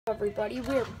Everybody,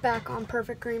 we're back on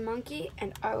Perfect Green Monkey,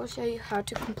 and I will show you how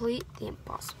to complete the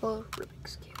impossible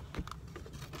Rubik's Cube.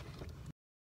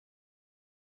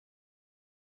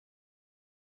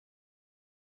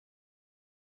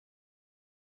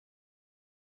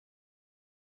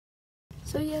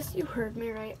 So yes, you heard me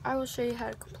right. I will show you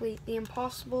how to complete the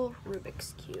impossible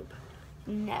Rubik's Cube.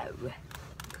 Now,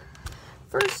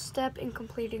 first step in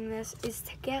completing this is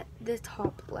to get the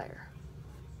top layer.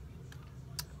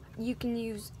 You can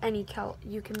use any color,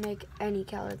 you can make any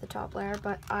color the top layer,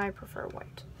 but I prefer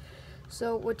white.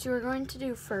 So what you are going to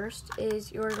do first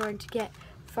is you are going to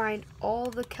find all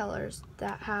the colors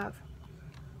that have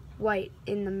white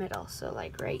in the middle. So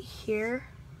like right here,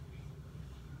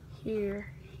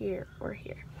 here, here, or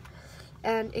here.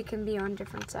 And it can be on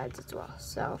different sides as well.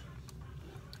 So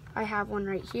I have one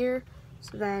right here,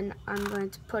 so then I'm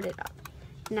going to put it up.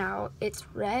 Now it's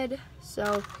red,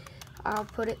 so I'll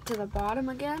put it to the bottom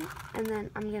again, and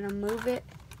then I'm gonna move it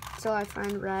till I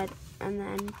find red, and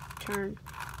then turn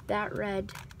that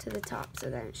red to the top,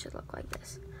 so then it should look like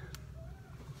this.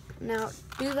 Now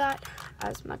do that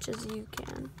as much as you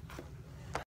can.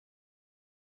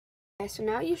 Okay, so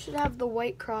now you should have the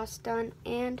white cross done,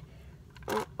 and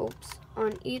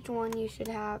on each one you should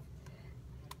have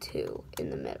two in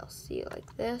the middle. See,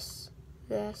 like this,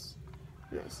 this,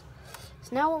 and this.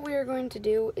 So now what we are going to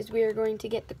do is we are going to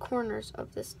get the corners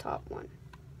of this top one.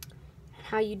 And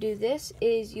how you do this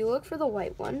is you look for the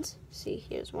white ones. See,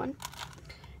 here's one.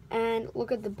 And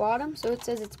look at the bottom. So it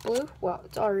says it's blue. Well,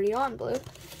 it's already on blue.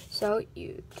 So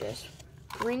you just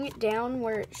bring it down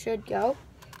where it should go.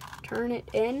 Turn it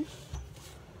in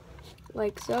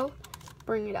like so.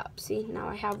 Bring it up. See, now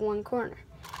I have one corner.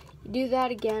 You do that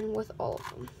again with all of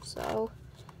them. So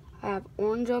I have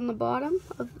orange on the bottom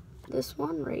of this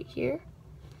one right here,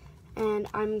 and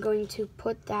I'm going to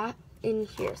put that in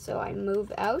here. So I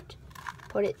move out,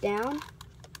 put it down,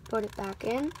 put it back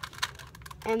in,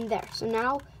 and there. So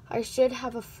now I should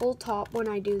have a full top when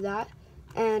I do that,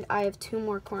 and I have two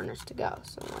more corners to go.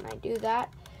 So when I do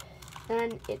that,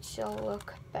 then it shall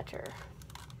look better.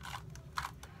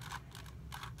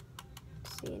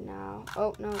 See now,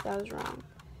 oh no, that was wrong.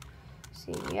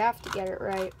 See, you have to get it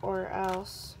right or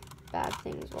else bad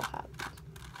things will happen.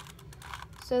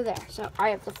 So there, so I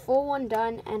have the full one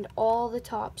done, and all the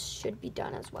tops should be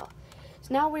done as well.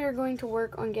 So now we are going to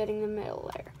work on getting the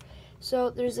middle layer. So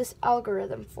there's this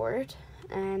algorithm for it,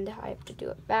 and I have to do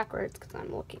it backwards because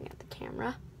I'm looking at the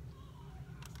camera.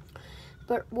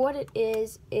 But what it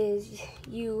is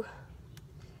you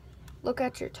look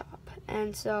at your top,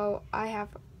 and so I have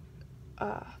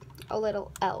a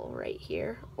little L right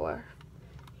here, or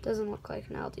doesn't look like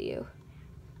an L to you?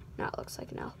 No, it looks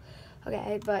like an L.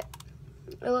 Okay, but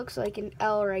it looks like an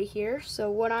L right here.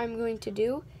 So what I'm going to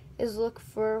do is look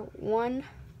for one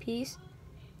piece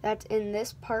that's in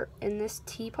this part, in this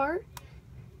T part,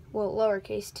 well,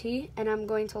 lowercase t, and I'm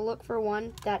going to look for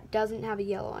one that doesn't have a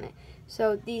yellow on it.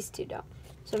 So these two don't.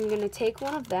 So I'm going to take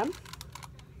one of them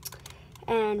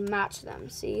and match them.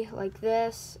 See, like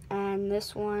this and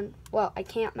this one. Well, I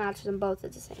can't match them both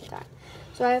at the same time.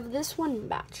 So I have this one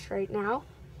matched right now.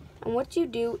 And what you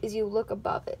do is you look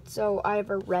above it. So I have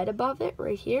a red above it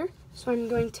right here. So I'm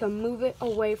going to move it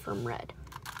away from red.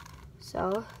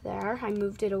 So there, I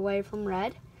moved it away from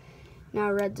red. Now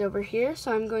red's over here.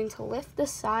 So I'm going to lift the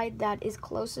side that is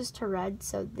closest to red,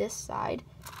 so this side,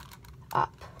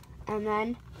 up. And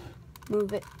then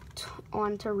move it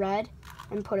onto red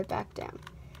and put it back down.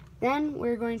 Then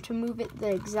we're going to move it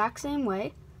the exact same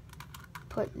way.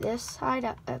 Put this side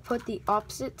up, put the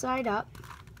opposite side up.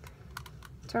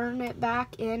 Turn it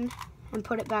back in and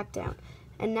put it back down.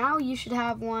 And now you should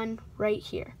have one right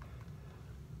here.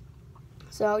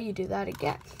 So you do that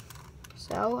again.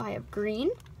 So I have green,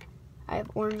 I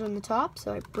have orange on the top,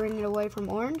 so I bring it away from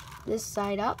orange, this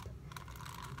side up,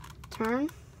 turn,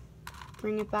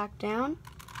 bring it back down,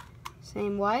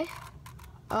 same way,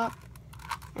 up,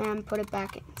 and put it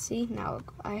back in. See, now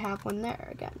I have one there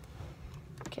again.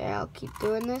 Okay, I'll keep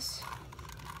doing this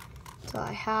until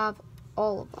I have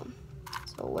all of them.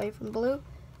 So away from blue,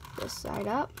 this side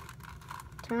up,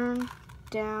 turn,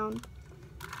 down,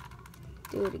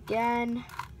 do it again,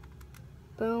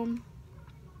 boom.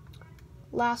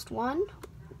 Last one.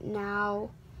 Now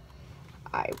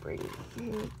I bring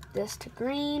this to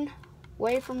green,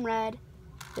 away from red,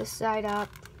 this side up,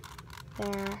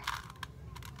 there,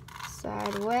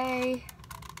 side away,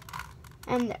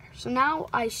 and there. So now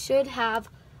I should have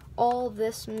all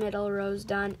this middle rows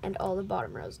done and all the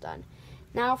bottom rows done.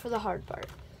 Now for the hard part.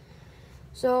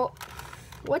 So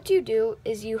what you do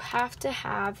is you have to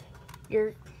have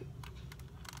your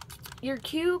your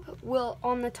cube will,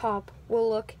 on the top, will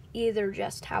look either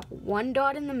just have one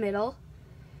dot in the middle,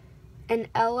 an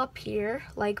L up here,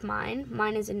 like mine.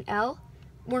 Mine is an L.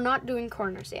 We're not doing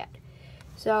corners yet.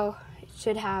 So it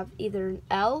should have either an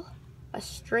L, a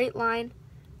straight line,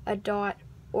 a dot,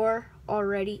 or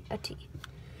already a T.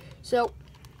 So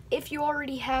if you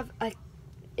already have a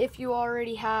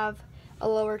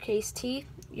lowercase t,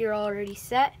 you're already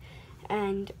set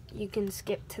and you can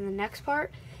skip to the next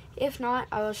part. If not,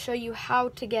 I will show you how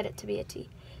to get it to be a T.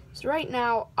 So right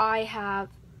now I have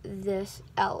this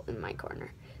L in my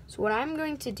corner. So what I'm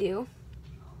going to do,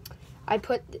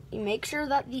 make sure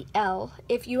that the L,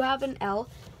 if you have an L,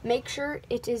 make sure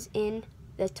it is in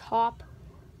the top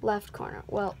left corner.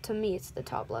 Well, to me it's the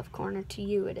top left corner, to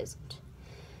you it isn't.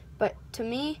 But to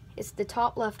me, it's the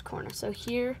top left corner. So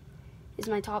here is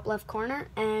my top left corner,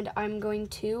 and I'm going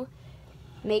to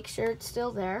make sure it's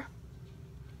still there.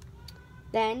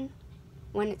 Then,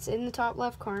 when it's in the top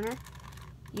left corner,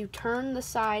 you turn the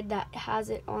side that has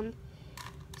it on.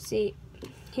 See,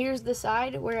 here's the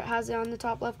side where it has it on the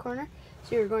top left corner.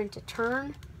 So you're going to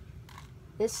turn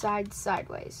this side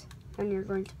sideways. Then you're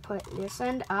going to put this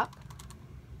end up,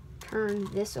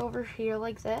 turn this over here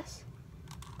like this,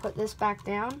 put this back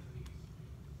down,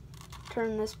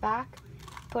 turn this back,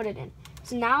 put it in.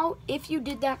 So now, if you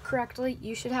did that correctly,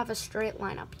 you should have a straight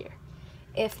line up here.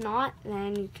 If not,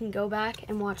 then you can go back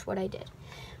and watch what I did.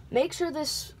 Make sure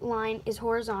this line is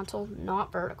horizontal,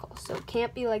 not vertical. So it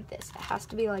can't be like this. It has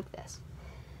to be like this.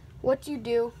 What you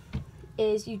do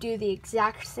is you do the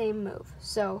exact same move.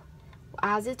 So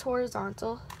as it's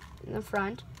horizontal in the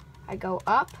front, I go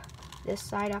up, this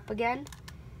side up again,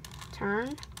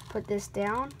 turn, put this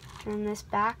down, turn this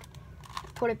back,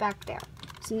 put it back down.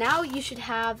 So now you should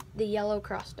have the yellow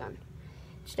cross done.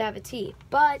 You should have a T,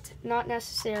 but not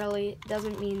necessarily,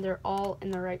 doesn't mean they're all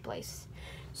in the right place.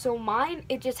 So mine,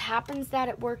 it just happens that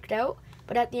it worked out,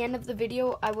 but at the end of the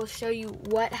video, I will show you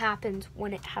what happens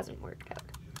when it hasn't worked out.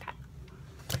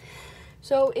 Okay.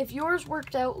 So if yours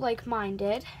worked out like mine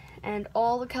did, and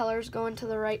all the colors go into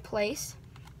the right place,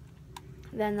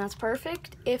 then that's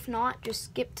perfect. If not, just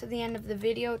skip to the end of the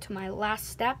video to my last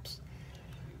steps.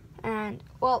 And,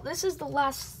 well, this is the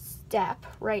last step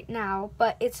right now,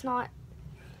 but it's not,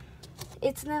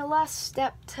 it's the last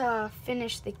step to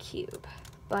finish the cube,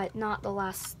 but not the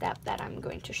last step that I'm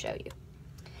going to show you.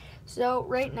 So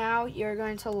right now you're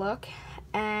going to look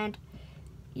and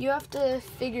you have to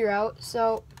figure out,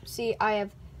 so see, I have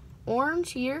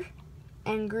orange here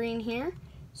and green here,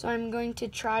 so I'm going to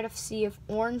try to see if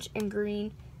orange and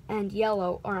green and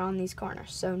yellow are on these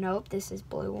corners. So nope, this is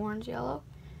blue, orange, yellow.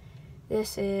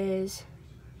 This is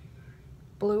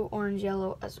blue, orange,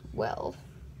 yellow as well.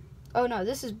 Oh no,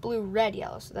 this is blue, red,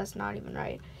 yellow, so that's not even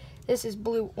right. This is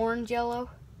blue, orange, yellow,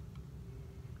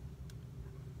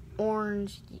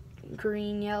 orange,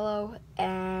 green, yellow,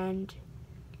 and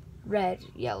red,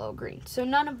 yellow, green. So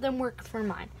none of them work for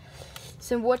mine.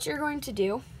 So what you're going to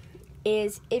do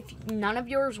is, if none of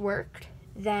yours worked,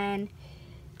 then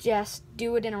just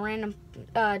do it in a random,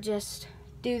 just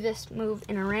do this move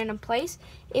in a random place.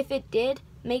 If it did,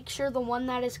 make sure the one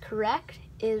that is correct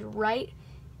is right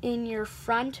in your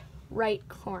front right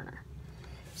corner.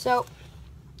 So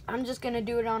I'm just going to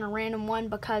do it on a random one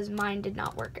because mine did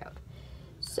not work out.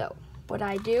 So what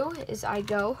I do is I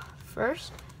go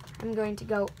first, I'm going to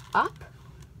go up,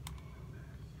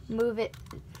 move it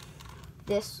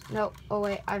this, no, oh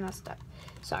wait, I messed up.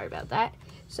 Sorry about that.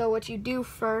 So what you do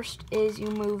first is you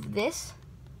move this,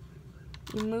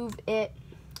 you move it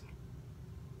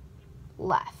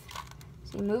left.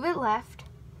 So you move it left,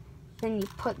 then you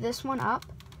put this one up,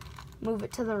 move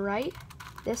it to the right,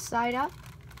 this side up,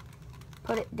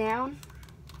 put it down,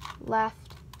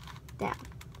 left, down.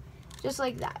 Just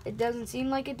like that. It doesn't seem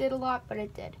like it did a lot, but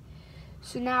it did.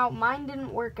 So now mine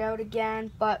didn't work out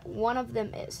again, but one of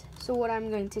them is. So what I'm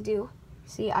going to do,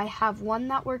 see, I have one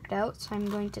that worked out, so I'm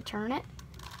going to turn it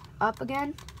up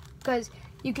again, because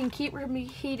you can keep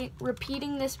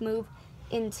repeating this move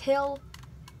until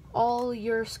all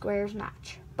your squares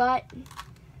match. But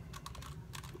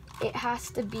it has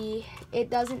to be, it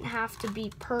doesn't have to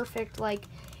be perfect, like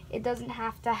it doesn't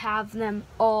have to have them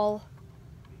all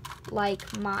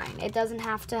like mine. It doesn't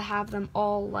have to have them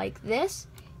all like this.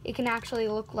 It can actually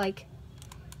look like,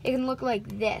 it can look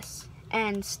like this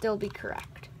and still be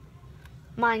correct.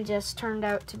 Mine just turned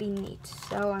out to be neat.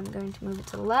 So I'm going to move it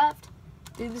to the left,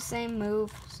 do the same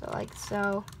move, so like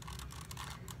so.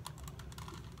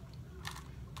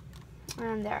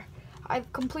 And there.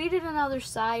 I've completed another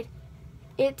side.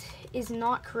 It is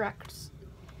not correct.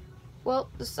 Well,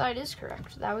 the side is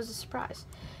correct. That was a surprise.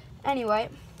 Anyway,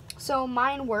 so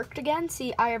mine worked again.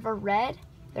 See, I have a red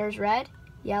there's red,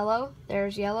 yellow,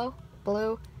 there's yellow,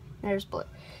 blue, there's blue.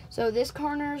 So this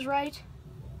corner is right,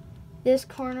 this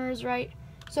corner is right.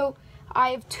 So I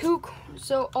have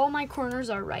so all my corners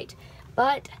are right,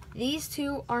 but these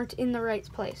two aren't in the right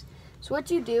place. So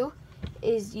what you do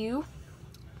is you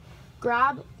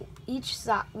grab each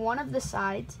side, one of the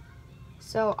sides.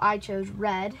 So I chose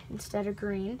red instead of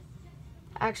green.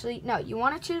 Actually, no, you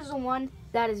want to choose the one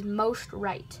that is most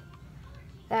right.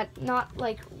 That, not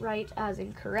like right as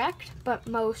in correct, but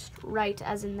most right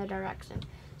as in the direction.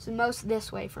 So most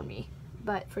this way for me,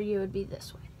 but for you it would be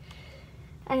this way.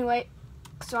 Anyway,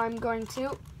 so I'm going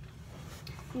to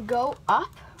go up,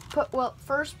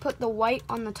 first put the white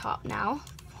on the top now.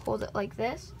 Hold it like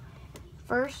this.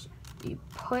 First, you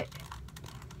put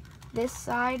this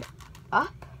side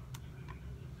up,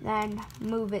 then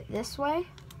move it this way,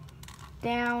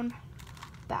 down,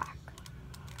 back,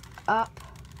 up,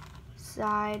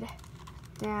 side,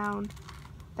 down,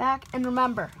 back. And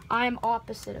remember, I'm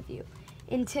opposite of you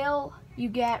until you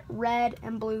get red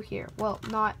and blue here. Well,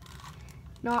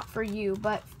 not for you,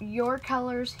 but your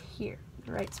colors here,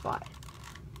 the right spot.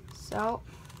 So,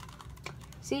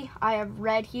 see, I have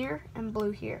red here and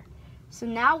blue here. So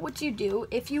now what you do,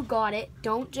 if you got it,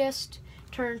 don't just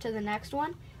turn to the next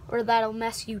one, or that'll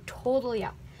mess you totally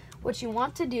up. What you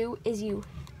want to do is you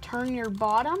turn your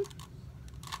bottom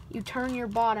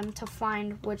to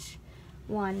find which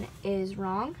one is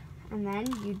wrong, and then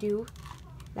you do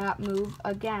that move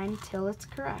again till it's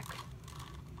correct.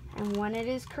 And when it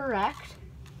is correct,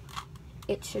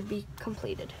 it should be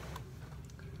completed.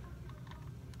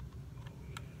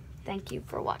 Thank you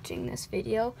for watching this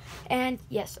video, and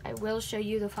yes, I will show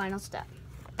you the final step.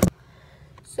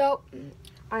 So,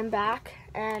 I'm back,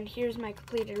 and here's my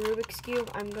completed Rubik's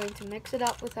Cube. I'm going to mix it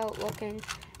up without looking.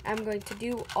 I'm going to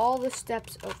do all the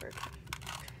steps over again.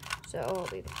 So, I'll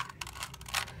be there.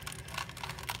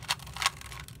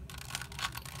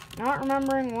 Not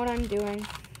remembering what I'm doing,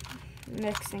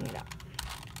 mixing it up.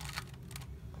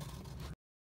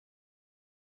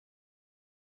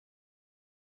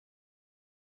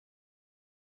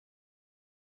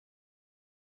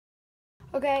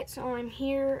 Okay, so I'm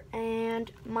here,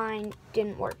 and mine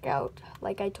didn't work out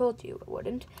like I told you it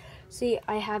wouldn't. See,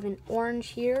 I have an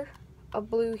orange here, a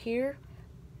blue here,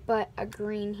 but a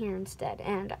green here instead,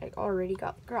 and I already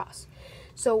got the cross.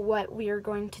 So what we are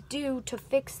going to do to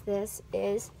fix this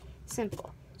is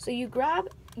simple. So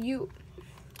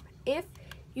if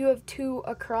you have two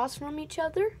across from each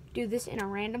other, do this in a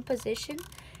random position,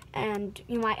 and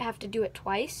you might have to do it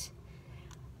twice.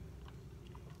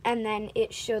 And then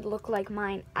it should look like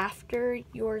mine after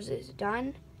yours is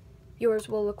done. Yours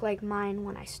will look like mine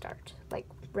when I start, like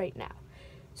right now.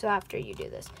 So after you do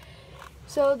this.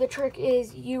 So the trick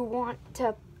is you want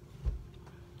to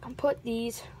put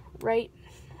these right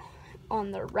on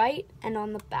the right and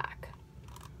on the back.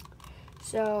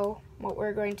 So what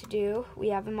we're going to do, we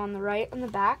have them on the right and the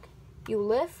back. You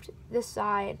lift the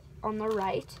side on the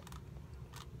right,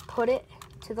 put it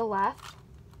to the left,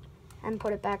 and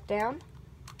put it back down.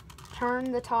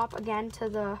 Turn the top again to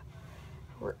the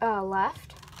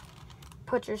left,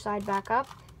 put your side back up,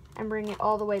 and bring it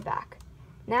all the way back.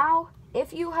 Now,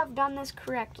 if you have done this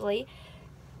correctly,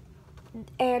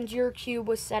 and your cube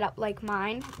was set up like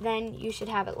mine, then you should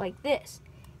have it like this.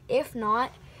 If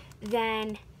not,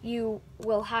 then you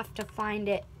will have to find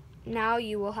it. Now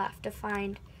you will have to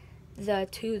find the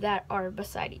two that are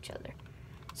beside each other.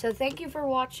 So thank you for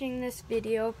watching this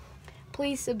video.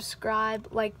 Please subscribe,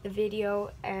 like the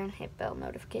video, and hit bell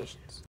notifications.